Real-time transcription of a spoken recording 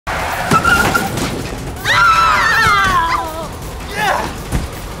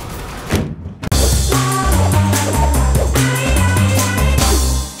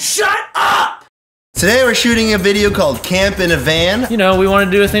Today we're shooting a video called Camp in a Van. You know, we want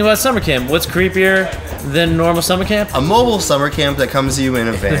to do a thing about summer camp. What's creepier than normal summer camp? A mobile summer camp that comes to you in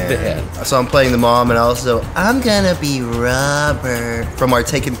a van. So I'm playing the mom and also I'm gonna be Robert from our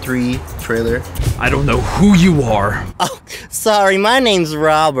Taken 3 trailer. I don't know who you are. Oh, sorry, my name's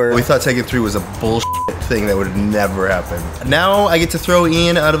Robert. We thought Taken 3 was a bullshit thing that would never happen. Now I get to throw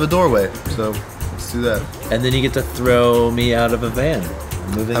Ian out of a doorway, so let's do that. And then you get to throw me out of a van.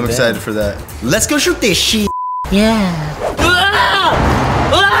 I'm excited for that. Let's go shoot this shit. Yeah.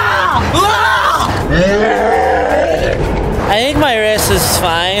 I think my wrist is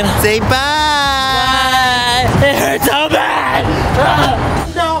fine. Say bye. Bye. It hurts so bad.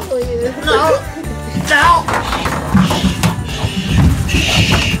 No, please. No. No.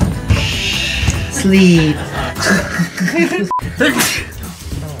 Sleep.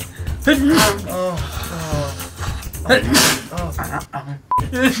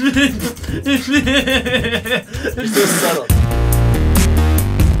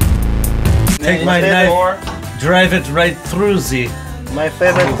 Take my knife, drive it right through Z. My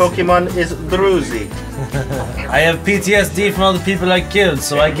favorite Pokemon is Druzy. I have PTSD from all the people I killed,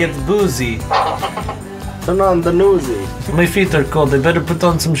 so I get boozy. Turn on the newsy. My feet are cold, I better put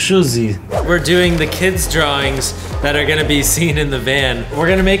on some shoesy. We're doing the kids' drawings that are gonna be seen in the van. We're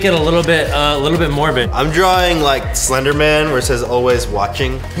gonna make it a little bit morbid. I'm drawing like Slender Man where it says always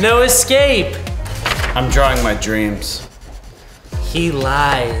watching. No escape. I'm drawing my dreams. He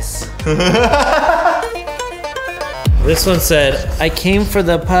lies. This one said, I came for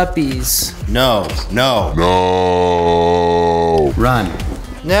the puppies. No. Run.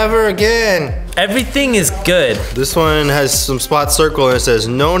 Never again. Everything is good. This one has some spots circled and it says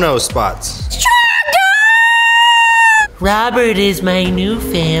no spots. Robert is my new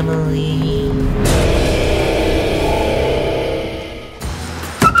family.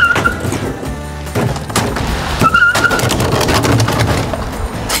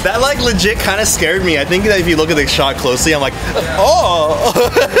 That like legit kind of scared me. I think that if you look at the shot closely, I'm like, oh.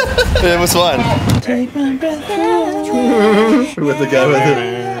 It was fun. Take my breath With the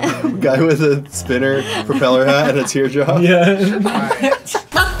guy with a spinner propeller hat and a teardrop. Yeah.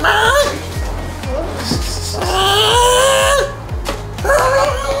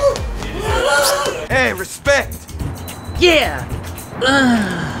 Hey, respect. Yeah.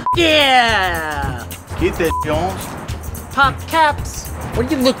 Yeah. Get that, Jones. Pop caps. What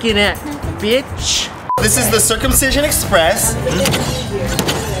are you looking at, bitch? This is the Circumcision Express.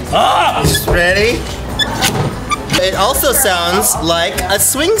 Ah! Ready? It also sounds like a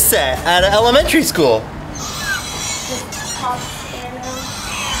swing set at an elementary school.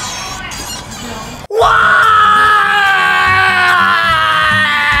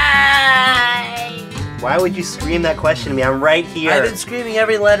 Why would you scream that question to me? I'm right here. I've been screaming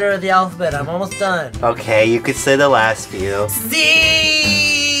every letter of the alphabet. I'm almost done. Okay, you could say the last few. Z.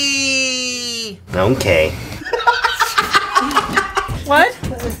 Okay. What?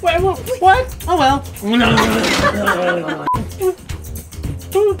 What? Oh well.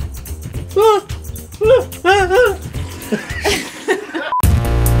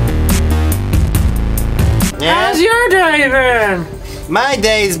 How's your day been? My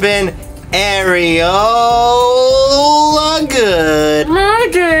day's been areola good. My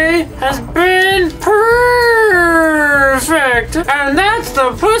day has been perfect. And that's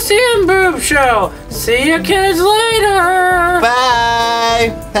the Pussy and Boob Show. See you kids later.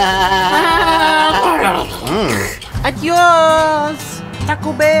 Bye. Adios.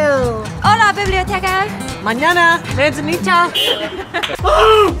 Taco Bell. Hola, biblioteca. Mañana. Manzanita.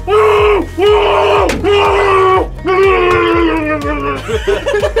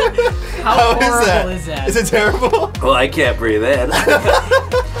 How horrible is that? Is it terrible? Well, I can't breathe in.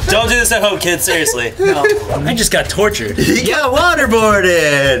 Don't do this at home, kids, seriously. No. I just got tortured. You got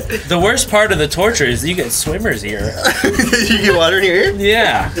waterboarded. The worst part of the torture is you get swimmer's ear. You get water in your ear?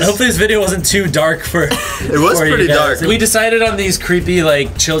 Yeah. Hopefully this video wasn't too dark for It was pretty dark. We decided on these creepy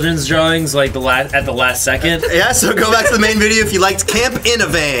like children's drawings like at the last second. Yeah, so go back to the main video if you liked Camp in a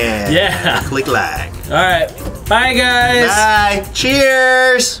Van. Yeah. Click like. Alright. Bye guys. Bye.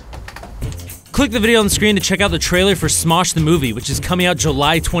 Cheers. Click the video on the screen to check out the trailer for Smosh the movie, which is coming out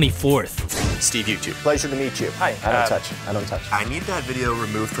July 24th. Steve YouTube. Pleasure to meet you. Hi. I don't touch. I don't touch. I need that video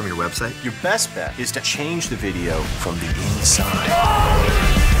removed from your website. Your best bet is to change the video from the inside.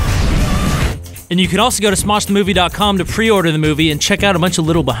 And you can also go to smoshthemovie.com to pre-order the movie and check out a bunch of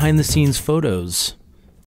little behind-the-scenes photos.